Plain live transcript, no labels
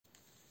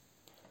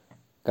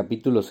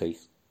Capítulo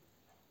 6.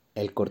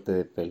 El corte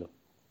de pelo.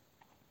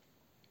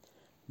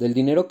 Del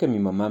dinero que mi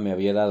mamá me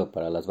había dado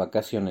para las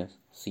vacaciones,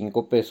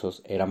 5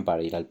 pesos eran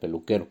para ir al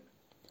peluquero.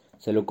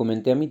 Se lo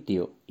comenté a mi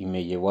tío y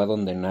me llevó a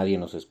donde nadie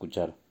nos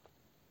escuchara.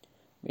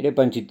 Mire,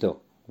 Panchito,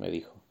 me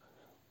dijo,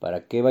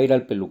 ¿para qué va a ir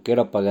al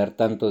peluquero a pagar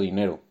tanto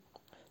dinero?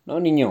 No,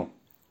 niño,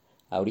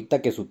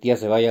 ahorita que su tía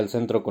se vaya al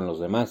centro con los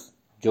demás,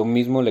 yo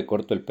mismo le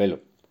corto el pelo.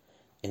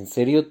 ¿En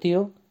serio,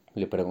 tío?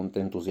 Le pregunté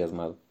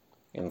entusiasmado.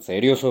 ¿En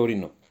serio,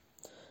 sobrino?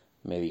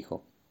 Me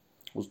dijo.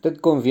 Usted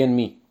confía en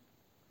mí.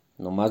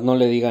 Nomás no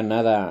le diga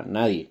nada a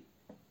nadie.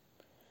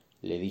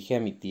 Le dije a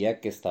mi tía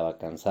que estaba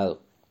cansado,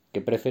 que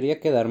prefería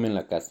quedarme en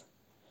la casa.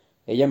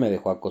 Ella me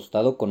dejó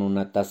acostado con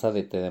una taza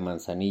de té de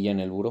manzanilla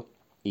en el buró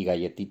y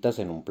galletitas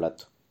en un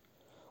plato.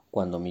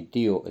 Cuando mi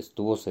tío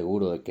estuvo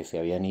seguro de que se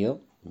habían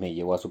ido, me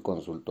llevó a su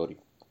consultorio.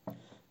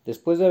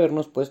 Después de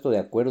habernos puesto de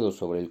acuerdo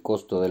sobre el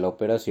costo de la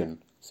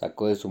operación,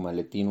 sacó de su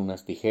maletín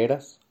unas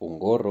tijeras, un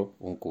gorro,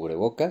 un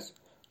cubrebocas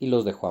y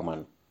los dejó a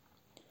mano.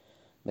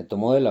 Me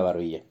tomó de la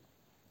barbilla.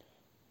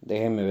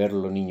 Déjeme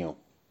verlo, niño.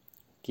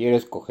 Quiero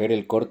escoger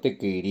el corte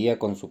que iría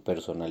con su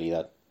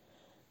personalidad.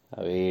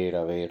 A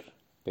ver.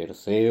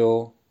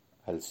 Perseo,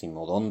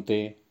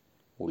 Alcimodonte,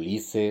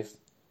 Ulises,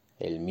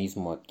 el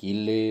mismo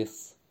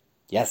Aquiles.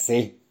 Ya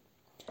sé.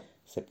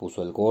 Se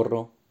puso el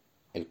gorro,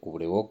 el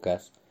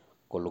cubrebocas,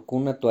 colocó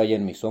una toalla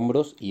en mis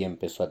hombros y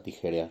empezó a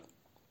tijerear.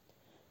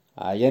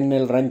 Allá en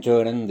el rancho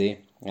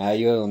grande,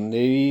 allá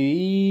donde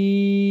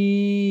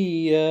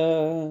vivía,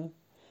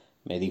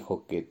 me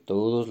dijo que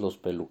todos los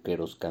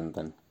peluqueros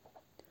cantan.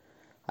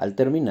 Al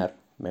terminar,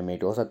 me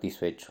miró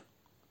satisfecho.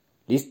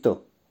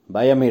 Listo,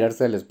 vaya a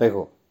mirarse al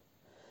espejo.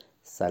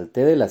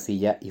 Salté de la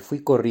silla y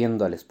fui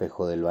corriendo al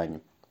espejo del baño.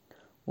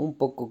 Un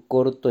poco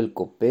corto el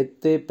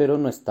copete, pero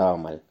no estaba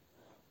mal.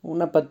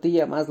 Una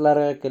patilla más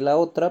larga que la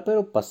otra,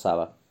 pero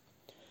pasaba.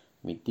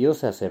 Mi tío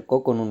se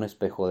acercó con un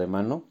espejo de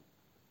mano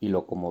y lo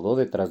acomodó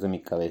detrás de mi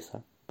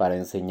cabeza para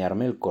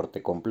enseñarme el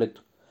corte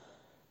completo.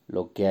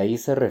 Lo que ahí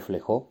se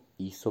reflejó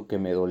hizo que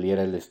me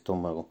doliera el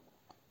estómago.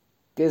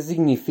 ¿Qué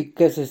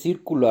significa ese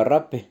círculo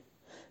arrape?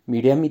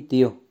 Miré a mi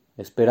tío.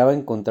 Esperaba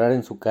encontrar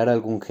en su cara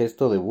algún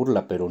gesto de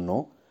burla, pero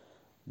no.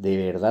 De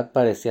verdad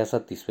parecía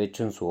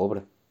satisfecho en su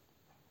obra.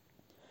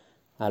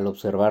 Al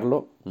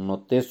observarlo,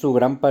 noté su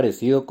gran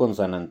parecido con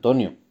San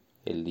Antonio,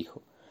 él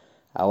dijo.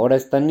 Ahora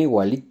están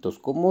igualitos,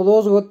 como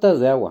 2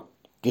 gotas de agua.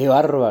 ¡Qué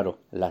bárbaro!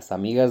 Las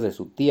amigas de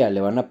su tía le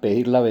van a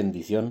pedir la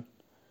bendición.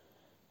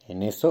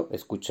 En eso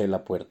escuché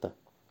la puerta.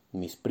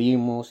 Mis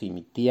primos y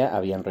mi tía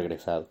habían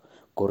regresado.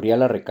 Corrí a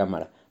la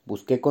recámara.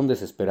 Busqué con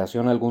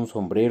desesperación algún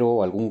sombrero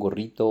o algún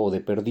gorrito o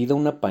de perdida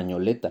una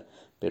pañoleta,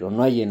 pero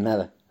no hallé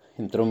nada.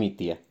 Entró mi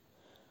tía.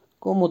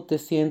 ¿Cómo te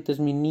sientes,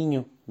 mi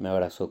niño? Me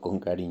abrazó con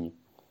cariño.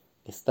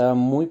 Estaba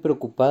muy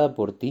preocupada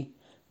por ti.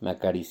 Me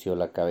acarició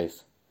la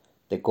cabeza.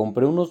 Te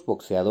compré unos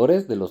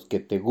boxeadores de los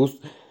que te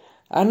gustan.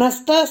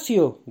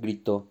 ¡Anastasio!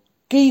 Gritó.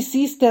 ¿Qué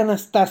hiciste,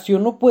 Anastasio?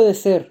 No puede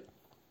ser.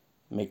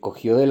 Me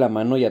cogió de la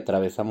mano y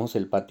atravesamos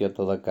el patio a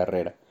toda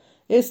carrera.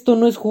 Esto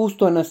no es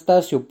justo,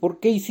 Anastasio. ¿Por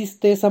qué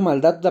hiciste esa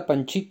maldad a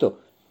Panchito?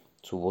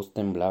 Su voz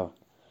temblaba.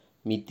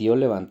 Mi tío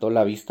levantó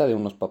la vista de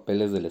unos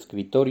papeles del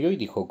escritorio y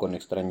dijo con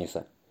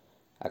extrañeza.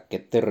 ¿A qué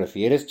te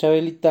refieres,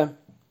 Chabelita?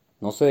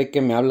 No sé de qué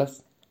me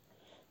hablas.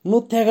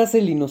 No te hagas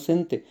el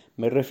inocente.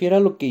 Me refiero a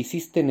lo que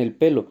hiciste en el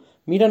pelo.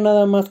 Mira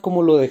nada más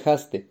cómo lo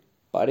dejaste.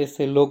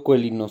 Parece loco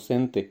el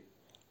inocente.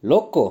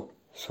 ¿Loco?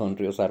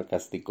 Sonrió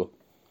sarcástico.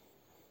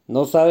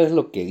 No sabes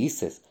lo que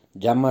dices.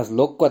 Llamas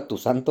loco a tu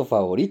santo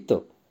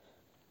favorito.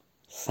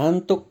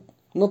 ¿Santo?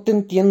 No te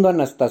entiendo,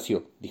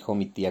 Anastasio, dijo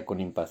mi tía con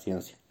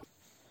impaciencia.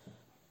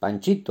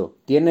 Panchito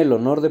tiene el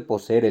honor de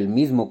poseer el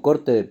mismo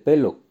corte de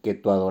pelo que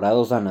tu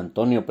adorado San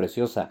Antonio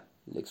Preciosa,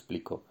 le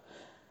explicó.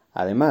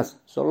 Además,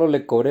 solo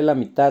le cobré la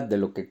mitad de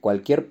lo que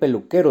cualquier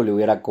peluquero le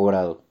hubiera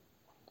cobrado.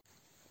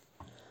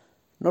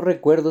 No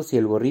recuerdo si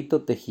el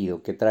gorrito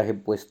tejido que traje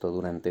puesto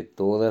durante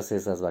todas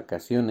esas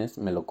vacaciones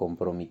me lo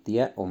compró mi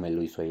tía o me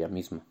lo hizo ella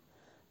misma,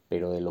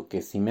 pero de lo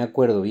que sí me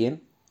acuerdo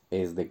bien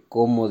es de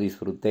cómo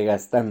disfruté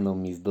gastando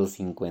mis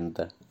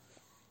 2.50.